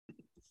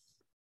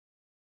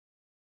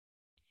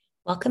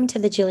Welcome to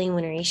the Jillian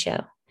Winnery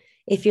Show.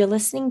 If you're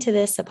listening to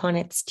this upon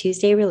its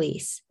Tuesday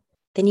release,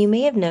 then you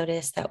may have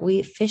noticed that we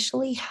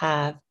officially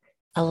have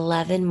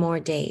 11 more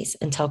days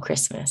until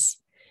Christmas.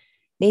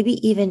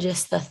 Maybe even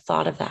just the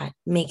thought of that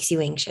makes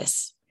you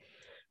anxious.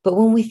 But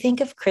when we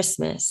think of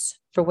Christmas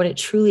for what it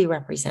truly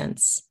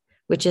represents,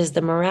 which is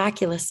the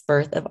miraculous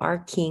birth of our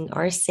King,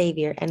 our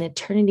Savior, and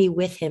eternity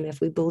with Him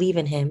if we believe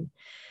in Him,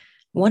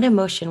 one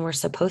emotion we're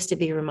supposed to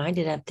be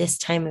reminded of this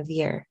time of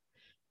year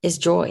is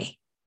joy.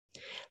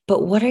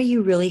 But what are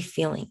you really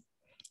feeling?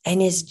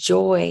 And is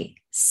joy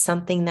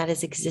something that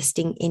is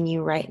existing in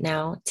you right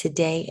now,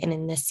 today, and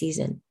in this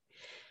season?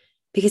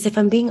 Because if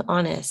I'm being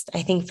honest,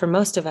 I think for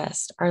most of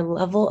us, our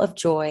level of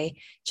joy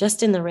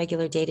just in the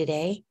regular day to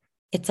day,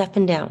 it's up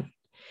and down.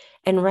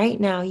 And right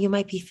now, you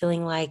might be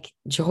feeling like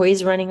joy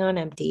is running on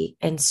empty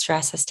and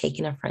stress has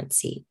taken a front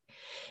seat.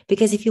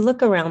 Because if you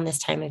look around this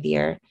time of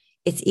year,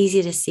 it's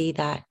easy to see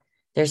that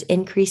there's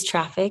increased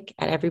traffic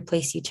at every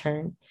place you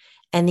turn,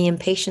 and the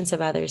impatience of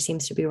others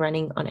seems to be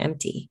running on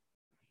empty.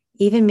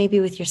 Even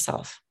maybe with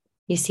yourself,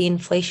 you see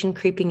inflation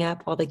creeping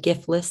up while the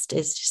gift list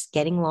is just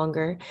getting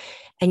longer,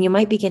 and you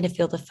might begin to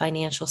feel the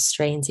financial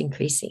strains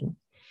increasing.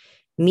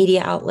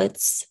 Media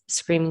outlets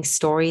screaming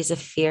stories of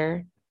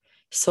fear,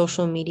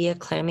 social media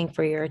clamming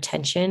for your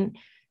attention,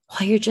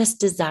 while you're just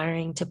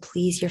desiring to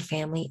please your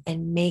family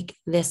and make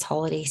this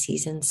holiday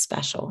season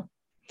special.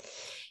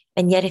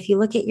 And yet, if you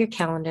look at your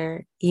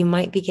calendar, you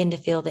might begin to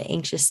feel the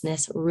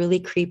anxiousness really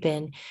creep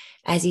in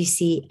as you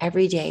see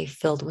every day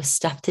filled with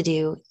stuff to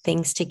do,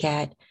 things to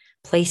get,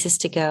 places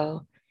to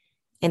go,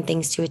 and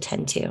things to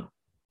attend to.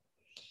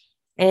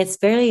 And it's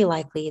very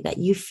likely that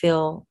you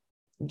feel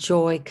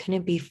joy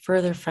couldn't be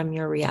further from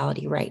your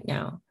reality right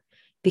now,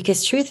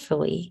 because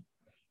truthfully,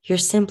 you're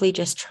simply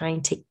just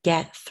trying to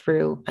get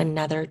through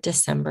another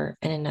December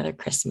and another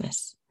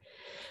Christmas.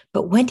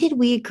 But when did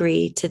we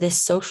agree to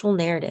this social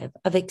narrative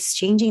of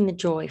exchanging the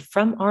joy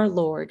from our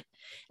Lord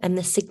and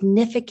the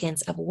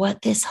significance of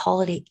what this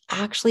holiday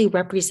actually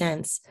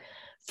represents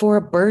for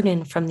a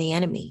burden from the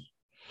enemy?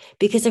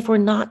 Because if we're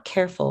not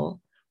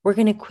careful, we're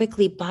going to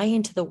quickly buy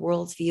into the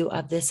world's view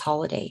of this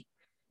holiday,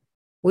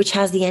 which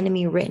has the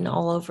enemy written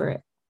all over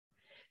it.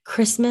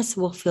 Christmas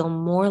will feel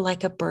more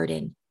like a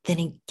burden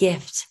than a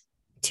gift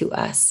to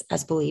us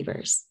as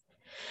believers.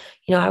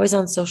 I was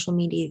on social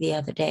media the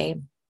other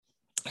day,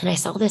 and I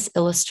saw this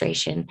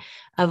illustration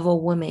of a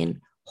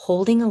woman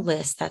holding a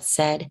list that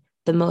said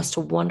the most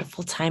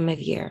wonderful time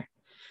of year,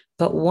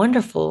 but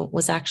wonderful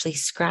was actually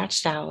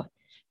scratched out,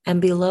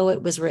 and below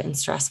it was written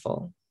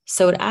stressful.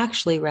 So it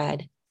actually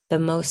read the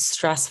most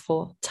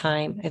stressful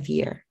time of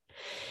year.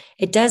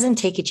 It doesn't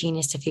take a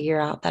genius to figure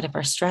out that if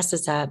our stress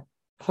is up,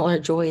 well, our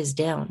joy is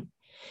down.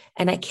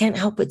 And I can't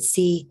help but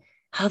see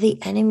how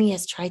the enemy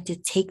has tried to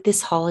take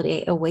this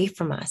holiday away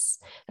from us,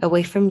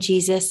 away from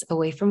Jesus,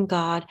 away from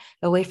God,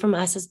 away from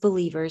us as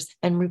believers,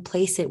 and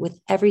replace it with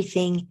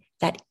everything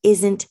that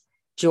isn't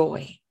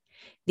joy.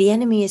 The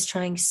enemy is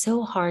trying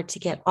so hard to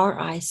get our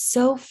eyes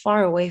so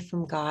far away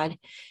from God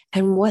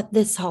and what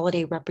this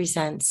holiday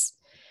represents,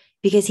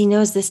 because he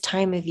knows this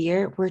time of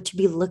year we're to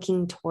be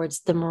looking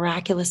towards the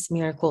miraculous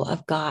miracle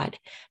of God,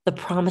 the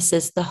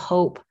promises, the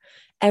hope,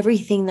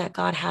 everything that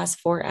God has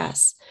for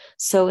us.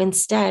 So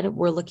instead,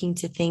 we're looking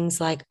to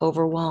things like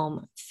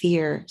overwhelm,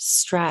 fear,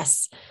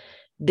 stress,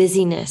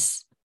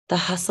 busyness, the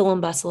hustle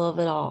and bustle of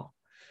it all.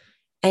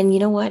 And you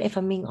know what? If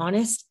I'm being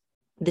honest,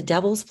 the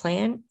devil's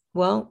plan,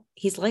 well,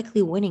 he's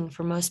likely winning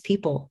for most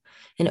people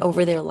and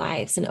over their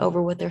lives and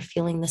over what they're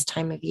feeling this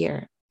time of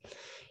year.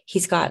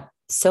 He's got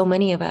so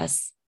many of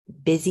us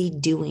busy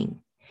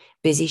doing,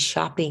 busy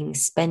shopping,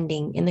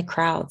 spending in the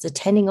crowds,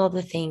 attending all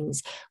the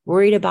things,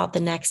 worried about the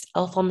next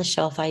elf on the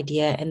shelf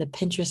idea and the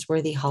Pinterest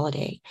worthy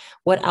holiday,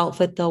 what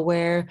outfit they'll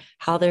wear,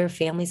 how their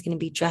family's going to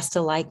be dressed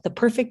alike, the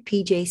perfect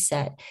PJ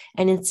set.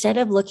 And instead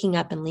of looking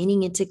up and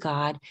leaning into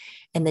God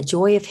and the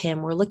joy of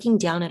Him, we're looking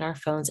down at our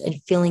phones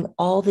and feeling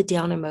all the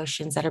down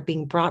emotions that are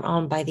being brought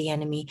on by the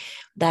enemy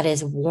that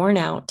is worn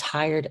out,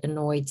 tired,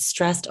 annoyed,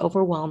 stressed,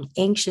 overwhelmed,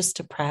 anxious,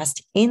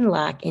 depressed, in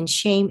lack, in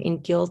shame,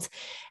 in guilt,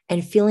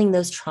 and feeling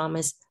those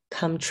traumas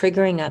come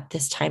triggering up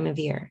this time of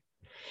year.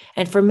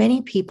 And for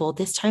many people,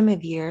 this time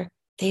of year,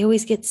 they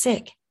always get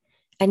sick.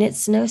 And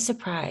it's no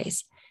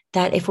surprise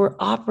that if we're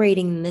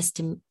operating in this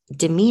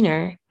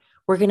demeanor,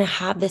 we're going to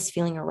have this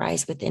feeling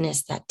arise within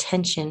us, that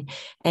tension,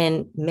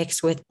 and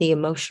mixed with the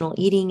emotional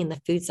eating and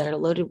the foods that are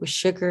loaded with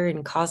sugar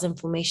and cause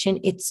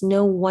inflammation. It's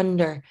no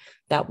wonder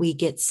that we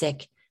get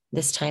sick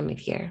this time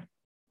of year.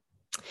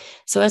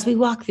 So as we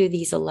walk through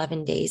these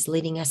 11 days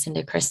leading us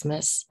into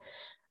Christmas,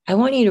 I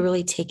want you to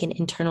really take an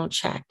internal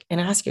check and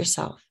ask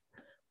yourself,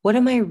 what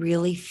am I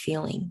really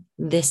feeling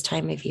this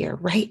time of year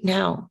right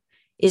now?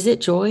 Is it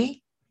joy?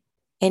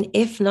 And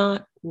if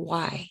not,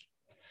 why?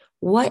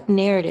 What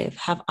narrative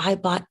have I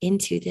bought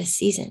into this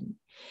season?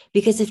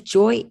 Because if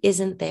joy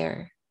isn't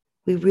there,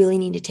 we really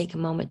need to take a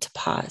moment to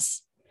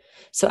pause.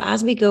 So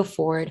as we go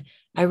forward,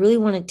 I really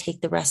want to take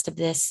the rest of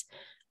this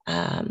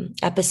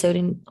episode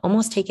and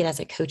almost take it as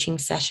a coaching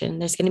session.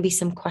 There's going to be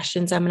some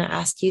questions I'm going to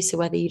ask you. So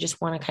whether you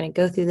just want to kind of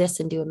go through this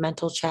and do a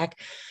mental check,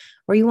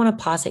 or you want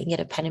to pause it and get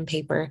a pen and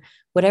paper,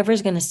 whatever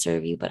is going to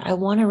serve you. But I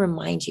want to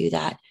remind you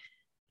that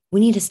we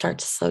need to start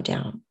to slow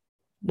down.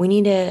 We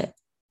need to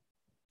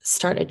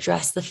start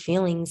address the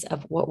feelings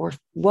of what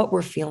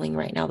we're feeling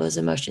right now, those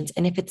emotions.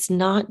 And if it's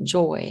not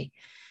joy,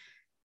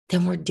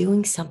 then we're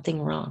doing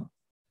something wrong,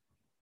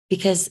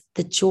 because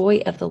the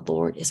joy of the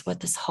Lord is what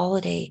this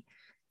holiday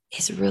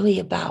is really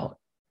about.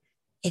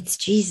 It's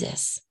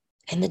Jesus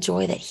and the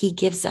joy that he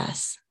gives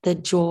us, the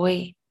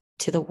joy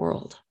to the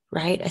world,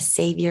 right? A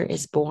savior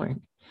is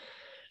born.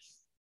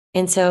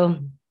 And so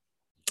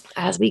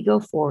as we go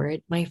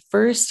forward, my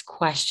first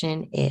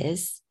question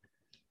is,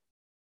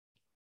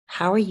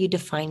 how are you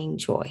defining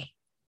joy?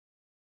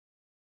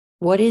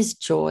 What is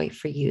joy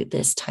for you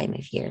this time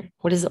of year?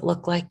 What does it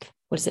look like?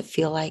 What does it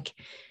feel like?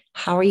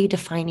 How are you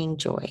defining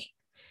joy?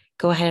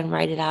 Go ahead and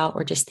write it out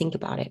or just think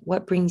about it.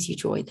 What brings you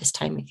joy this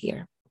time of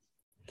year?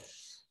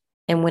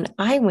 And when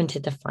I went to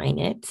define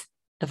it,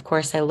 of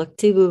course, I looked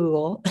to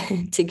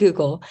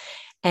Google,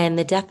 and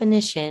the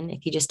definition,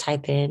 if you just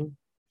type in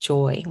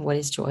joy, what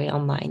is joy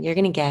online, you're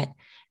going to get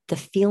the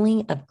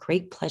feeling of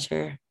great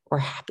pleasure or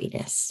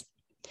happiness.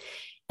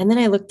 And then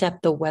I looked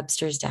up the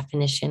Webster's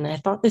definition, and I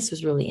thought this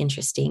was really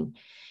interesting.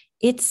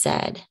 It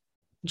said,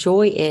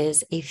 joy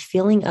is a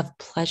feeling of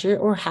pleasure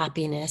or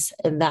happiness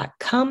that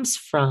comes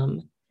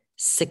from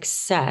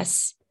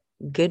success,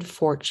 good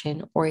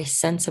fortune, or a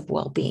sense of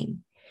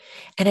well-being.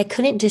 And I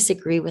couldn't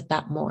disagree with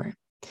that more,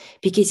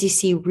 because you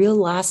see, real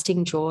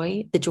lasting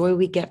joy, the joy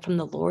we get from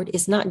the Lord,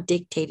 is not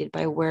dictated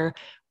by where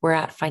we're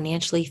at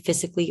financially,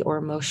 physically, or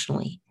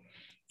emotionally.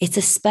 It's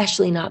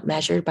especially not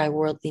measured by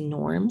worldly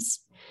norms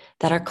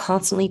that are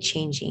constantly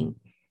changing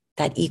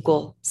that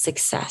equal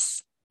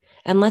success.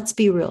 And let's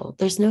be real,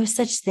 there's no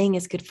such thing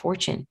as good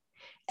fortune.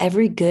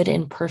 Every good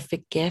and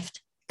perfect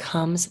gift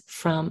comes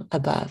from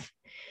above.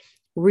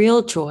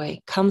 Real joy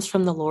comes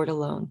from the Lord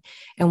alone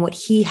and what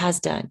he has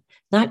done,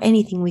 not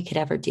anything we could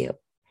ever do.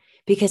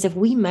 Because if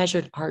we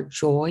measured our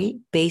joy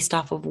based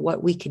off of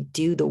what we could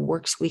do, the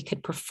works we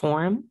could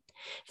perform,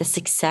 the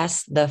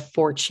success, the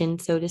fortune,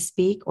 so to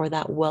speak, or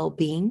that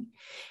well-being,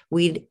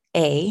 we'd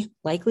A,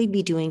 likely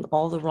be doing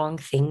all the wrong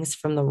things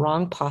from the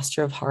wrong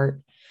posture of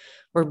heart,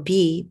 or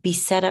B, be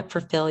set up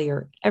for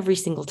failure every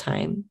single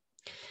time,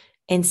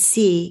 and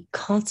C,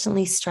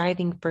 constantly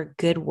striving for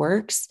good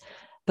works,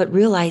 but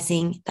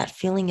realizing that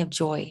feeling of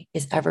joy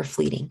is ever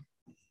fleeting.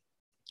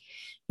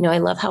 You know, I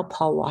love how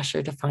Paul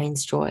Washer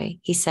defines joy.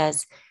 He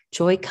says,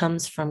 joy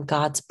comes from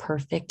God's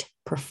perfect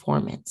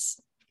performance.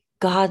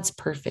 God's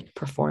perfect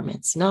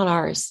performance, not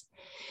ours.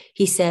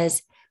 He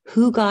says,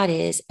 who God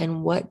is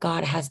and what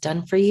God has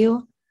done for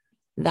you,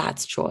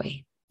 that's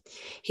joy.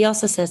 He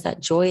also says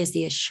that joy is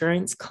the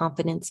assurance,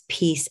 confidence,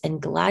 peace,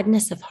 and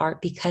gladness of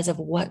heart because of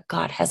what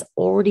God has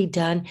already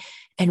done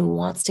and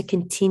wants to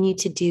continue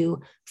to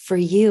do for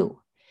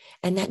you.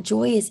 And that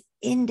joy is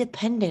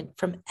independent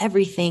from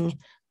everything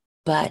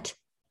but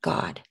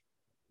God.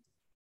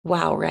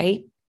 Wow,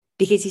 right?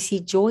 Because you see,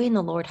 joy in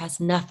the Lord has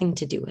nothing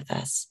to do with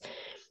us.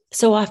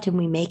 So often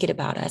we make it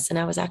about us. And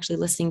I was actually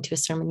listening to a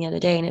sermon the other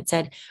day, and it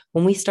said,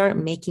 when we start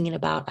making it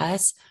about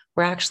us,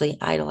 we're actually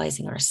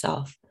idolizing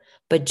ourselves.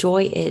 But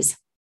joy is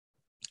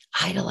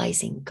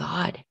idolizing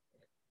God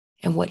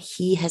and what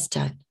he has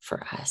done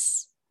for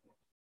us,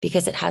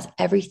 because it has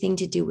everything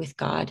to do with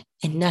God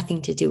and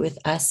nothing to do with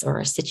us or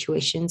our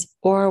situations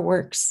or our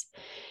works.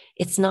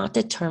 It's not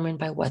determined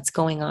by what's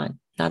going on,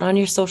 not on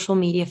your social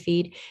media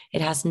feed.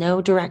 It has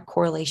no direct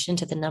correlation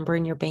to the number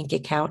in your bank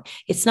account.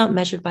 It's not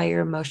measured by your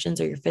emotions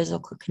or your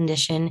physical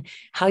condition,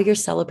 how you're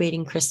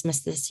celebrating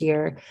Christmas this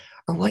year,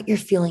 or what you're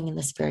feeling in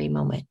this very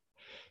moment.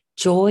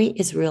 Joy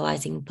is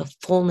realizing the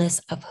fullness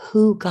of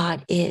who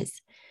God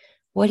is,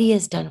 what he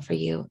has done for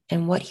you,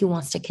 and what he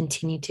wants to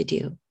continue to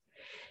do.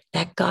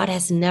 That God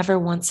has never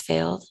once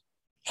failed,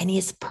 and he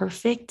is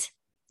perfect,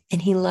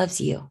 and he loves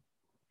you.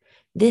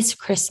 This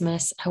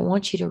Christmas, I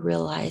want you to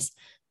realize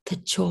the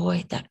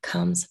joy that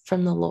comes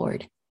from the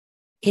Lord.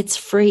 It's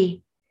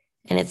free,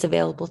 and it's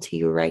available to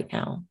you right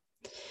now.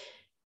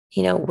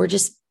 You know, we're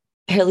just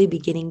barely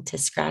beginning to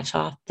scratch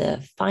off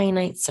the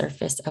finite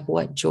surface of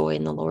what joy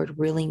in the Lord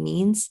really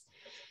means,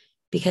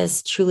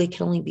 because truly it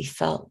can only be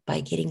felt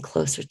by getting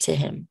closer to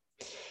him.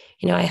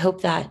 You know, I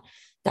hope that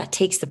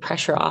takes the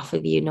pressure off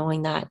of you,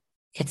 knowing that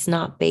it's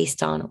not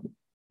based on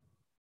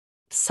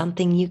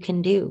something you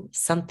can do,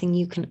 something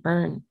you can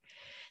earn,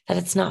 that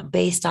it's not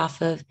based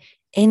off of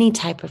any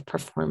type of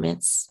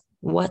performance,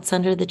 what's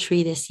under the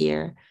tree this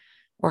year,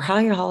 or how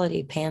your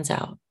holiday pans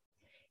out.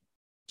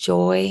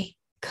 Joy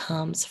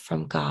comes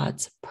from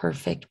God's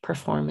perfect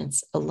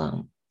performance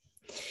alone.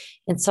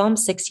 In Psalm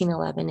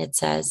 16:11, it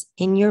says,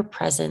 in your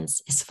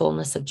presence is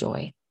fullness of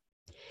joy.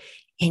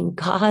 In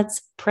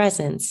God's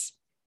presence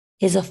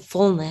is a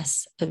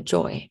fullness of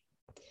joy.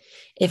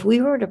 If we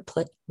were to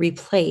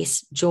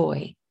replace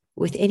joy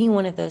with any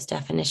one of those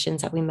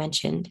definitions that we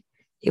mentioned,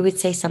 it would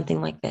say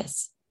something like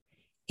this.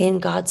 In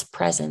God's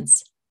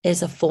presence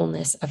is a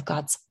fullness of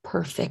God's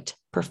perfect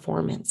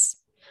performance.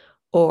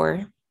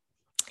 Or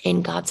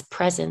in God's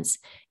presence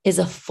is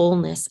a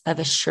fullness of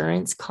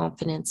assurance,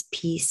 confidence,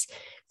 peace,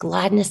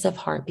 gladness of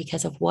heart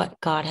because of what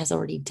God has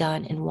already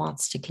done and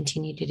wants to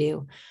continue to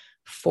do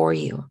for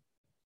you.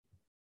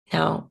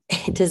 Now,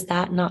 does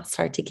that not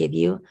start to give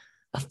you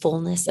a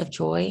fullness of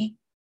joy?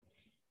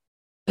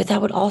 But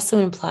that would also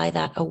imply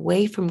that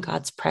away from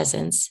God's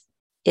presence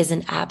is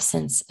an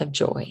absence of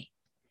joy,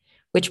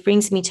 which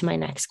brings me to my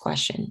next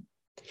question.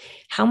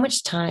 How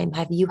much time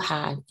have you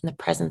had in the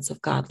presence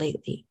of God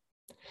lately?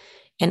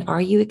 And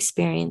are you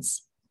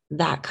experiencing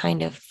that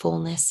kind of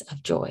fullness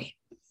of joy?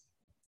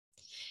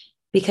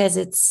 Because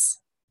it's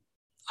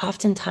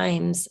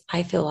oftentimes,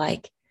 I feel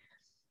like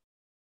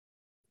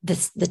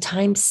the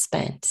time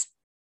spent,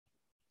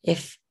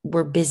 if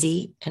we're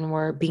busy and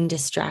we're being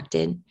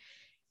distracted,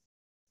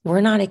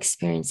 we're not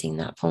experiencing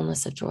that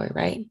fullness of joy,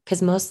 right?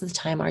 Because most of the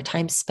time, our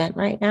time spent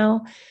right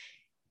now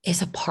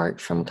is apart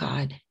from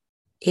God.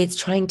 It's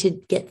trying to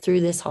get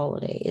through this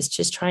holiday. It's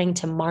just trying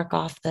to mark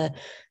off the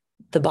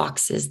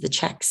boxes, the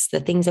checks, the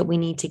things that we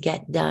need to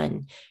get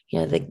done,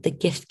 the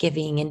gift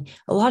giving. And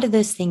a lot of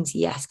those things,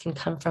 yes, can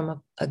come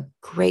from a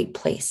great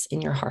place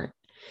in your heart.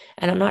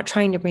 And I'm not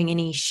trying to bring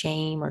any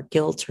shame or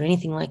guilt or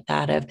anything like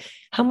that of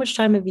how much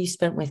time have you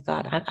spent with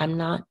God? I'm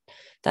not,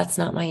 that's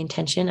not my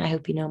intention. I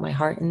hope you know my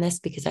heart in this,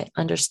 because I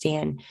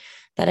understand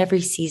that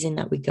every season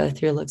that we go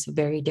through looks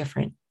very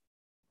different.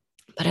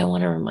 But I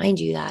want to remind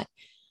you that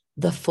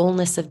the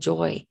fullness of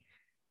joy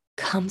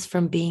comes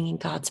from being in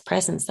God's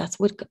presence. That's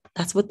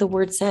what the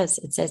word says.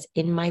 It says,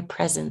 in my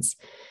presence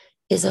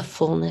is a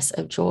fullness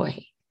of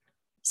joy.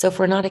 So if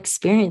we're not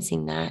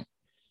experiencing that,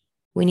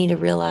 we need to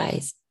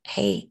realize,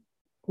 hey,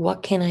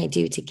 what can I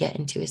do to get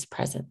into his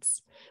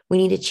presence? We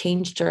need to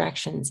change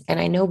directions. And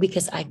I know,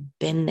 because I've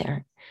been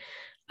there.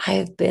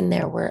 I've been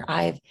there where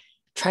I've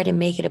tried to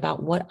make it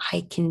about what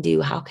I can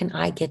do. How can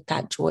I get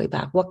that joy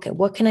back?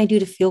 What can I do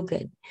to feel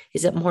good?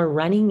 Is it more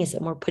running? Is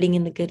it more putting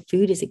in the good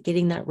food? Is it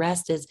getting that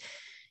rest?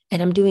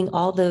 And I'm doing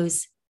all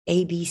those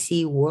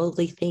ABC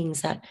worldly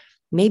things that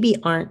maybe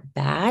aren't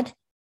bad,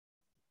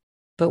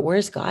 but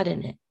where's God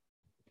in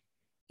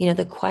it?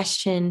 The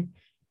question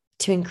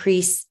to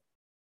increase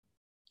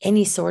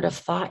any sort of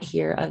thought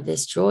here of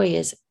this joy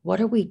is,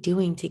 what are we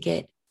doing to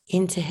get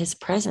into his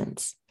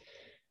presence?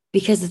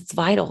 Because it's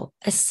vital,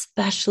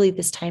 especially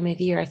this time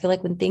of year. I feel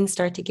like when things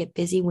start to get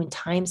busy, when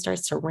time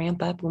starts to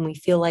ramp up, when we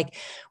feel like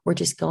we're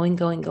just going,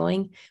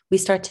 we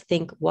start to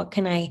think, what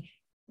can I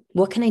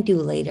do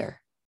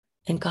later?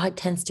 And God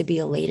tends to be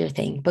a later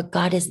thing, but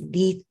God is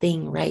the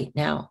thing right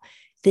now.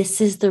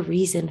 This is the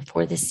reason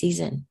for the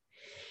season.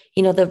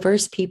 The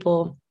verse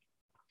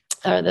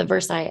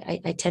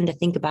I tend to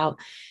think about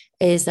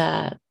is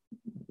the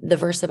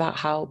verse about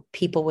how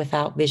people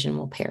without vision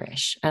will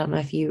perish. I don't know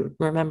if you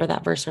remember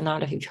that verse or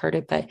not, if you've heard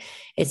it, but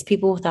it's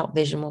people without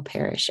vision will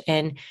perish.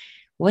 And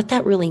what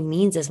that really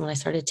means is, when I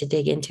started to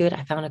dig into it,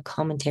 I found a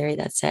commentary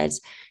that says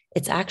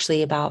it's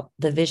actually about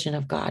the vision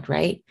of God,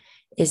 right?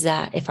 Is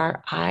that if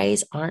our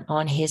eyes aren't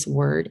on his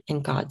word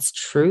and God's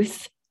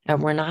truth,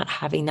 and we're not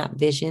having that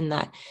vision,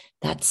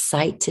 that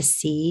sight to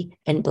see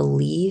and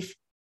believe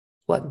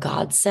what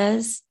God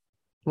says,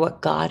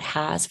 what God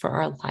has for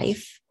our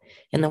life,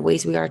 and the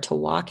ways we are to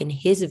walk in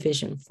his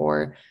vision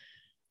for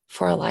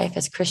our life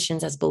as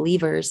Christians, as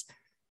believers,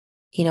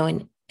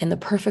 and the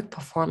perfect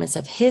performance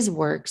of his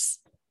works,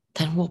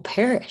 then we'll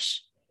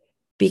perish,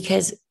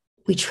 because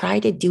we try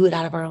to do it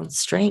out of our own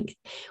strength.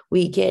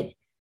 We get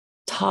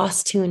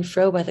tossed to and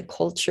fro by the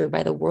culture,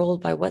 by the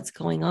world, by what's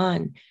going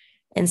on,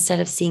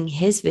 instead of seeing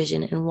his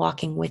vision and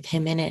walking with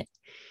him in it.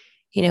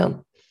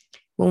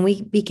 When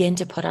we begin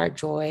to put our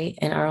joy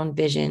and our own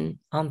vision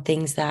on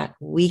things that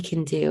we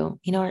can do,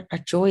 our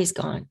joy is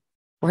gone.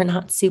 We're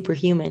not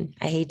superhuman.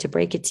 I hate to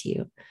break it to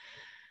you.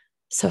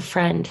 So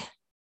friend,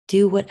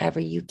 do whatever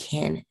you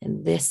can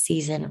in this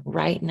season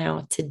right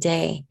now,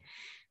 today,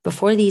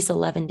 before these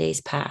 11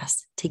 days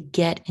pass, to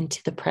get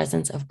into the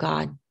presence of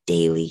God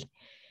daily.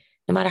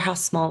 No matter how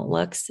small it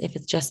looks, if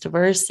it's just a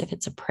verse, if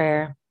it's a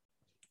prayer,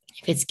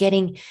 if it's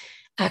getting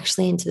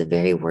actually into the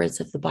very words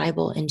of the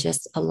Bible and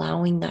just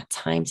allowing that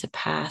time to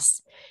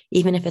pass,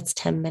 even if it's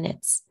 10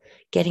 minutes,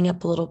 getting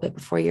up a little bit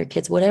before your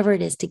kids, whatever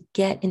it is, to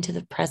get into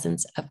the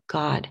presence of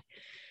God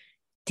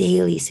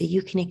daily so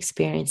you can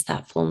experience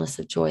that fullness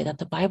of joy that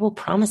the Bible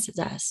promises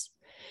us.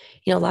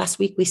 Last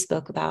week we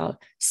spoke about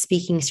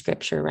speaking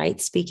scripture, right?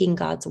 Speaking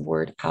God's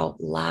word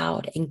out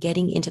loud and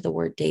getting into the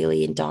word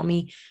daily. And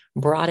Dami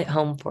brought it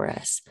home for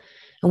us.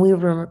 And we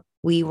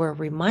were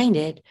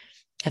reminded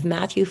of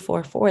Matthew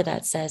 4:4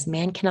 that says,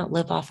 man cannot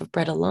live off of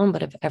bread alone,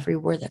 but of every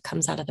word that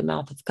comes out of the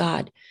mouth of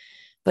God.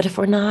 But if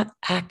we're not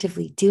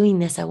actively doing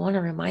this, I want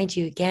to remind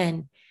you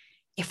again,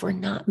 if we're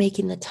not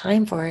making the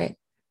time for it,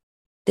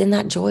 then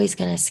that joy is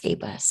going to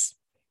escape us.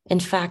 In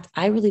fact,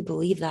 I really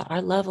believe that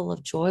our level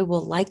of joy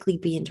will likely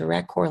be in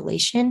direct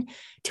correlation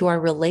to our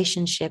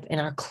relationship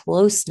and our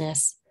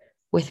closeness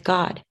with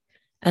God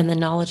and the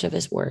knowledge of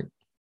his word.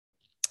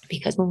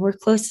 Because when we're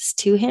closest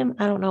to him,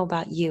 I don't know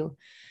about you,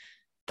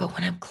 But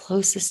when I'm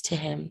closest to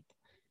him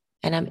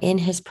and I'm in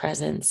his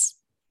presence,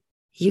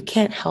 you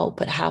can't help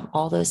but have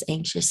all those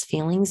anxious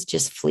feelings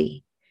just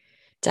flee.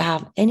 To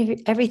have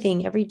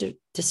everything, every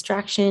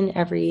distraction,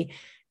 every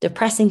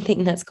depressing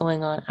thing that's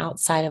going on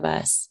outside of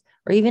us,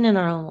 or even in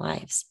our own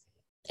lives,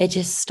 it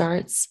just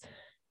starts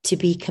to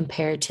be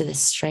compared to the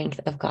strength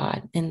of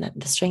God and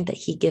the strength that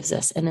he gives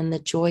us. And then the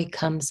joy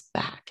comes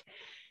back.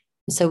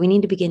 So we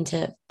need to begin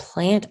to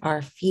plant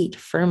our feet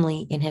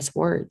firmly in his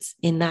words,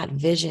 in that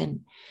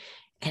vision,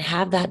 and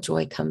have that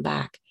joy come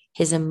back,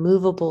 his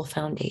immovable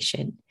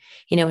foundation.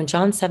 In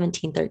John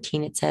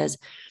 17:13, it says,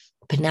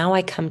 "But now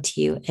I come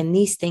to you, and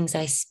these things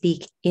I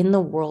speak in the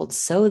world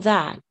so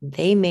that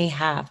they may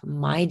have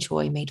my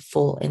joy made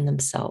full in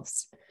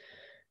themselves."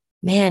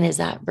 Man, is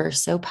that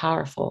verse so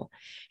powerful.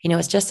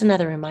 It's just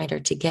another reminder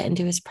to get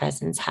into his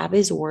presence, have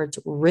his words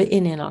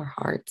written in our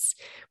hearts,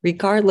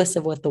 regardless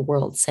of what the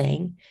world's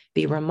saying,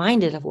 be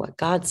reminded of what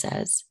God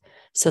says,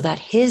 so that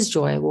his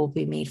joy will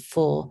be made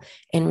full,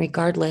 and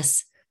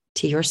regardless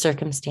to your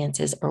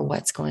circumstances or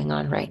what's going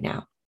on right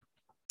now.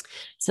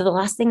 So the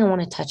last thing I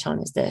want to touch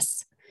on is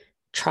this: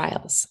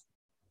 trials.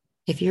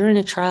 If you're in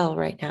a trial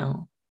right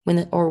now,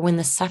 when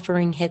the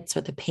suffering hits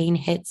or the pain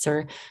hits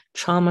or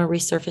trauma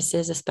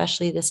resurfaces,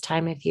 especially this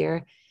time of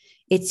year,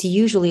 it's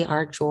usually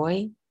our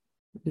joy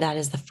that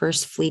is the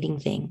first fleeting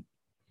thing.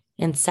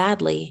 And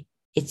sadly,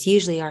 it's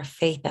usually our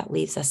faith that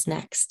leaves us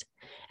next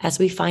as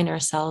we find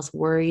ourselves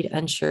worried,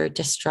 unsure,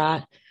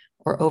 distraught,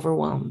 or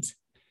overwhelmed.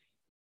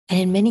 And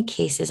in many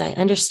cases, I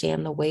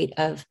understand the weight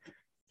of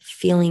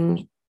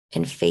feeling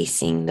and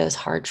facing those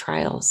hard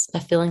trials,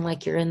 of feeling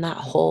like you're in that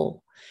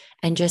hole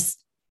and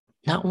just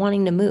not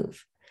wanting to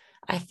move.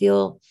 I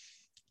feel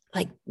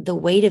like the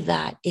weight of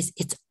that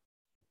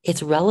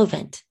it's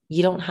relevant.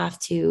 You don't have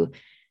to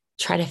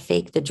try to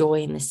fake the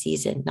joy in the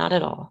season, not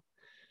at all.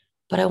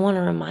 But I want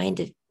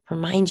to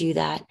remind you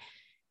that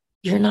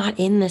you're not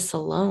in this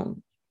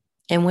alone.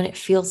 And when it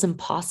feels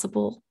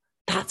impossible,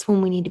 that's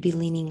when we need to be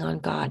leaning on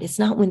God. It's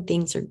not when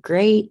things are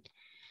great.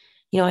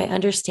 I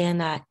understand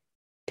that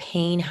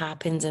pain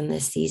happens in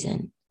this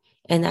season,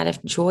 and that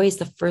if joy is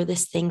the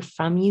furthest thing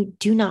from you,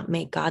 do not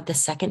make God the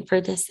second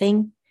furthest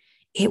thing.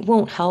 It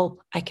won't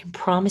help. I can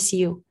promise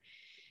you,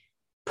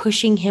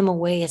 pushing him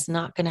away is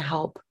not going to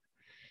help.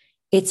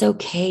 It's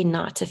okay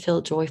not to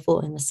feel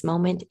joyful in this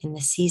moment, in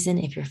this season.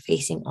 If you're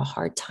facing a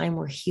hard time,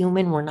 we're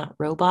human, we're not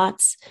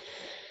robots,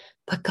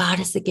 but God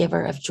is the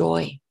giver of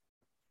joy.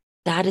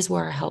 That is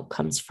where our help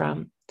comes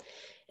from.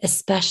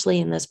 Especially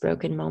in those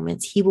broken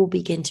moments, he will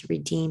begin to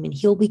redeem, and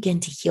he'll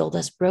begin to heal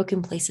those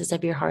broken places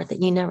of your heart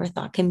that you never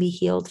thought can be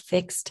healed,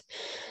 fixed.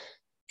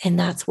 And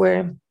that's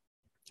where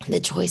the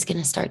joy is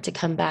going to start to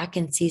come back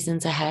in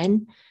seasons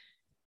ahead,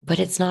 but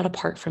it's not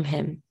apart from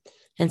him.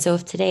 And so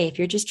if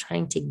you're just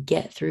trying to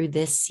get through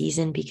this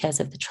season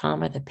because of the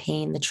trauma, the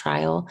pain, the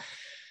trial,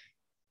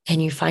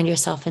 and you find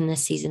yourself in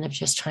this season of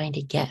just trying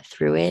to get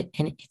through it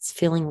and it's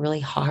feeling really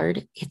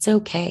hard, it's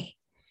okay.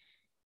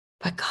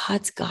 But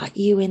God's got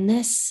you in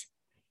this,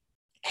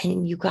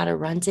 and you got to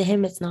run to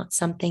him. It's not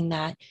something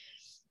that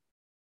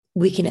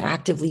we can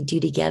actively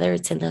do together.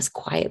 It's in those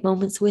quiet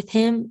moments with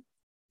him,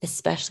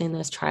 especially in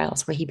those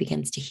trials where he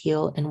begins to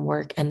heal and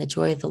work, and the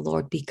joy of the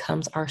Lord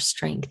becomes our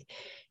strength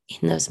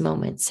in those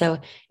moments. So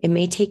it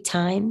may take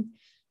time.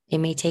 It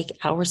may take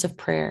hours of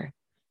prayer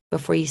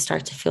before you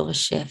start to feel a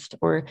shift,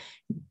 or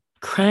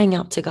crying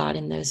out to God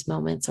in those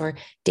moments, or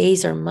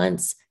days or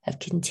months of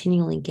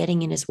continually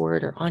getting in his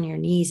word or on your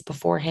knees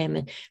before him,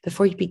 and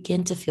before you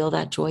begin to feel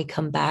that joy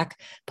come back.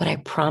 But I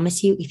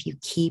promise you, if you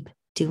keep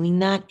doing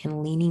that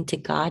and leaning to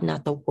God,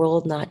 not the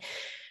world, not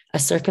a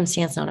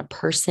circumstance, not a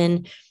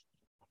person,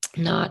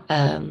 not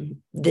the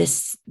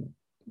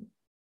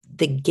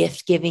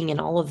gift giving and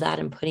all of that,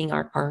 and putting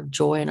our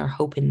joy and our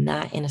hope in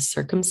that, in a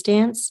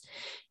circumstance,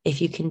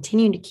 if you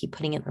continue to keep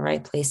putting it in the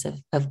right place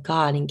of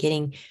God and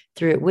getting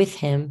through it with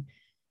him,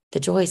 the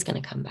joy is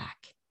going to come back.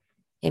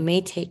 It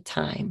may take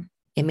time.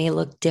 It may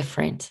look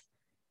different,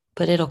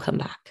 but it'll come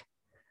back.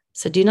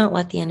 So do not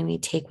let the enemy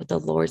take what the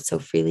Lord so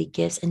freely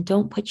gives, and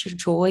don't put your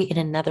joy in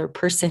another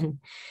person.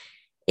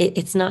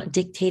 It's not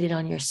dictated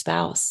on your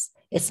spouse.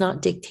 It's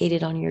not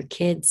dictated on your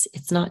kids.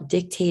 It's not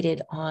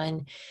dictated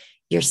on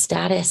your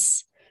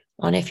status,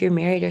 on if you're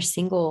married or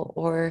single,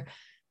 or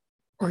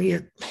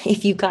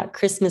if you got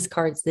Christmas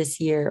cards this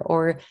year,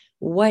 or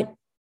what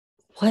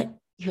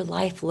your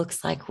life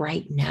looks like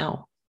right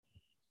now.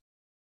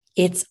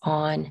 It's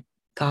on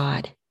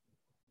God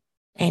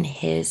and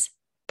his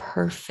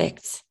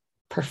perfect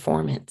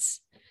performance.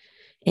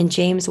 In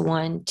James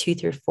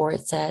 1:2-4,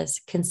 it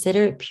says,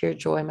 "Consider it pure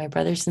joy, my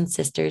brothers and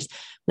sisters,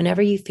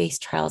 whenever you face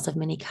trials of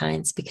many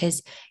kinds,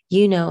 because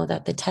you know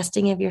that the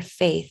testing of your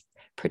faith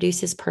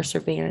produces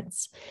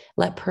perseverance.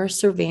 Let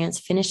perseverance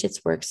finish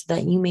its work so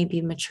that you may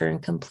be mature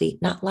and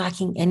complete, not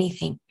lacking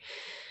anything."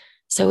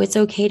 So it's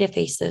okay to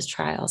face those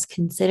trials.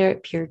 Consider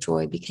it pure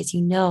joy, because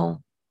you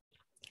know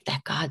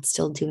that God's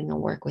still doing a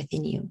work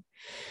within you.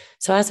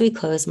 So as we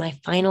close, my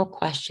final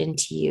question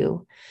to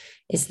you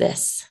is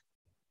this: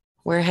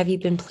 where have you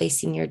been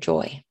placing your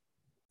joy?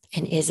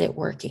 And is it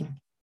working?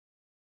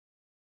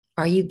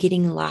 Are you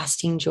getting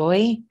lasting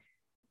joy,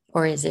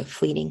 or is it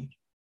fleeting?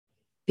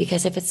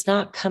 Because if it's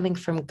not coming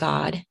from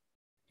God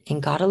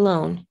and God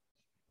alone,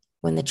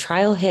 when the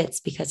trial hits,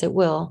 because it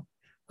will,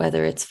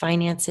 whether it's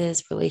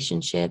finances,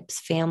 relationships,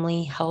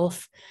 family,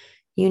 health,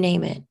 you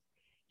name it,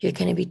 you're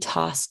going to be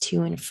tossed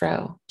to and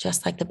fro,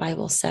 just like the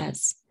Bible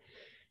says.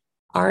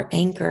 Our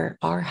anchor,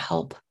 our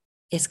help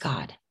is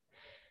God.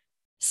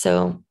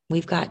 So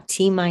we've got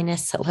T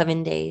minus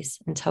 11 days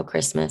until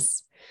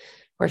Christmas.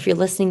 Or if you're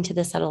listening to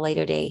this at a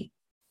later date,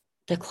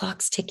 the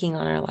clock's ticking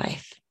on our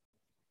life.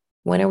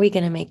 When are we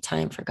going to make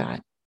time for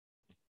God?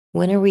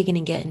 When are we going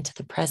to get into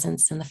the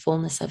presence and the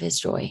fullness of his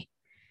joy?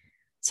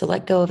 So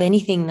let go of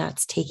anything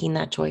that's taking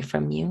that joy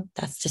from you,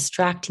 that's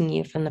distracting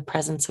you from the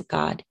presence of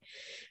God,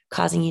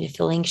 causing you to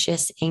feel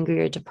anxious,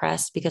 angry, or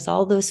depressed, because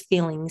all those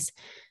feelings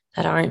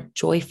that aren't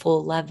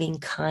joyful, loving,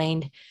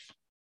 kind,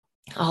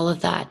 all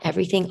of that,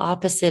 everything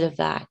opposite of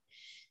that,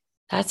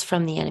 that's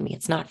from the enemy.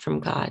 It's not from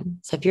God.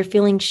 So if you're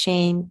feeling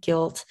shame,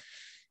 guilt,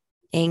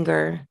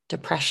 anger,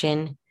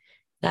 depression,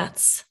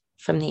 that's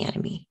from the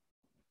enemy.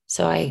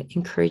 So I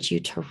encourage you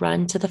to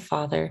run to the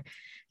Father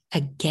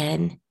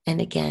again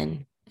and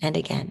again and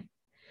again.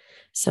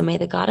 So may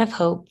the God of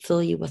hope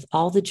fill you with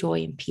all the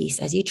joy and peace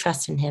as you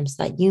trust in him,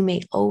 so that you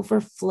may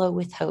overflow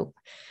with hope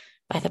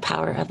by the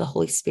power of the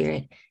Holy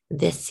Spirit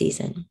this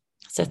season.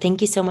 So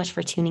thank you so much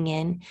for tuning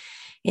in.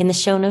 In the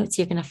show notes,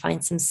 you're going to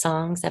find some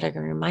songs that are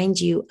going to remind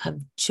you of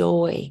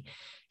joy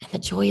and the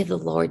joy of the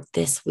Lord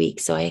this week.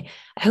 So I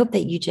hope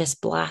that you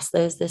just blast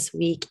those this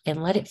week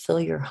and let it fill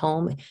your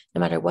home, no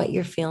matter what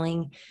you're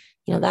feeling.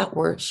 You know, that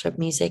worship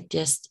music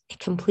just, it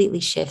completely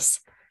shifts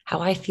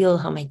how I feel,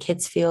 how my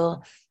kids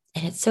feel.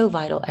 And it's so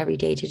vital every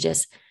day to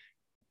just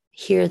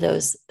hear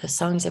those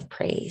songs of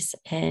praise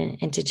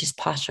and to just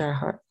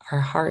posture our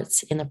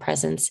hearts in the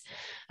presence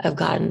of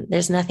God. And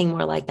there's nothing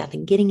more like that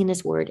than getting in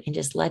his word and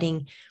just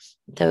letting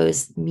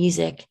those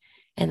music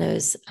and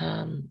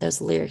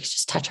those lyrics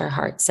just touch our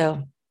hearts.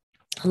 So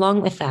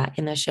along with that,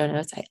 in those show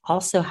notes, I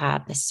also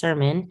have a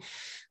sermon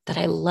that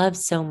I love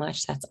so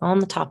much that's on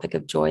the topic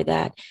of joy,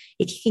 that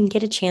if you can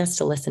get a chance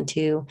to listen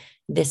to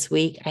this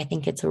week, I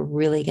think it's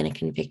really going to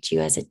convict you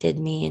as it did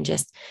me, and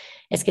just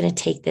it's going to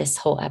take this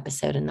whole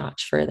episode a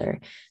notch further.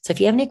 So if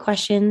you have any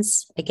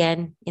questions,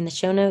 again, in the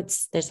show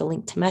notes, there's a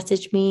link to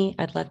message me.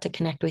 I'd love to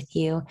connect with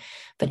you.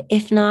 But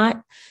if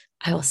not,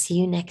 I will see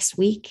you next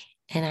week.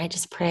 And I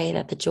just pray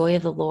that the joy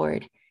of the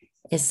Lord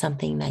is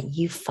something that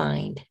you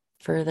find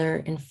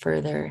further and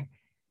further.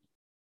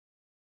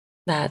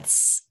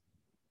 That's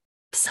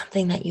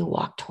something that you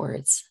walk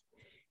towards.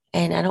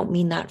 And I don't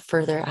mean that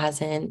further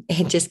as in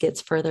it just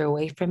gets further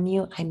away from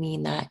you. I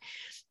mean that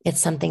it's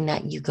something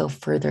that you go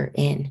further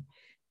in,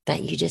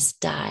 that you just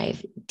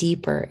dive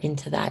deeper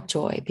into that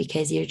joy,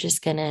 because you're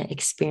just going to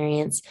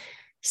experience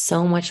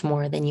so much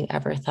more than you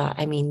ever thought.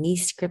 I mean,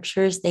 these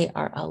scriptures, they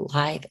are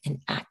alive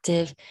and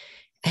active,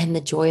 and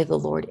the joy of the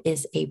Lord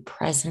is a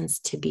presence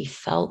to be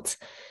felt.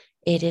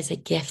 It is a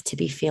gift to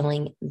be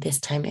feeling this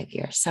time of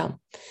year. So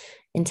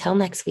until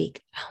next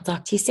week, I'll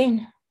talk to you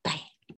soon.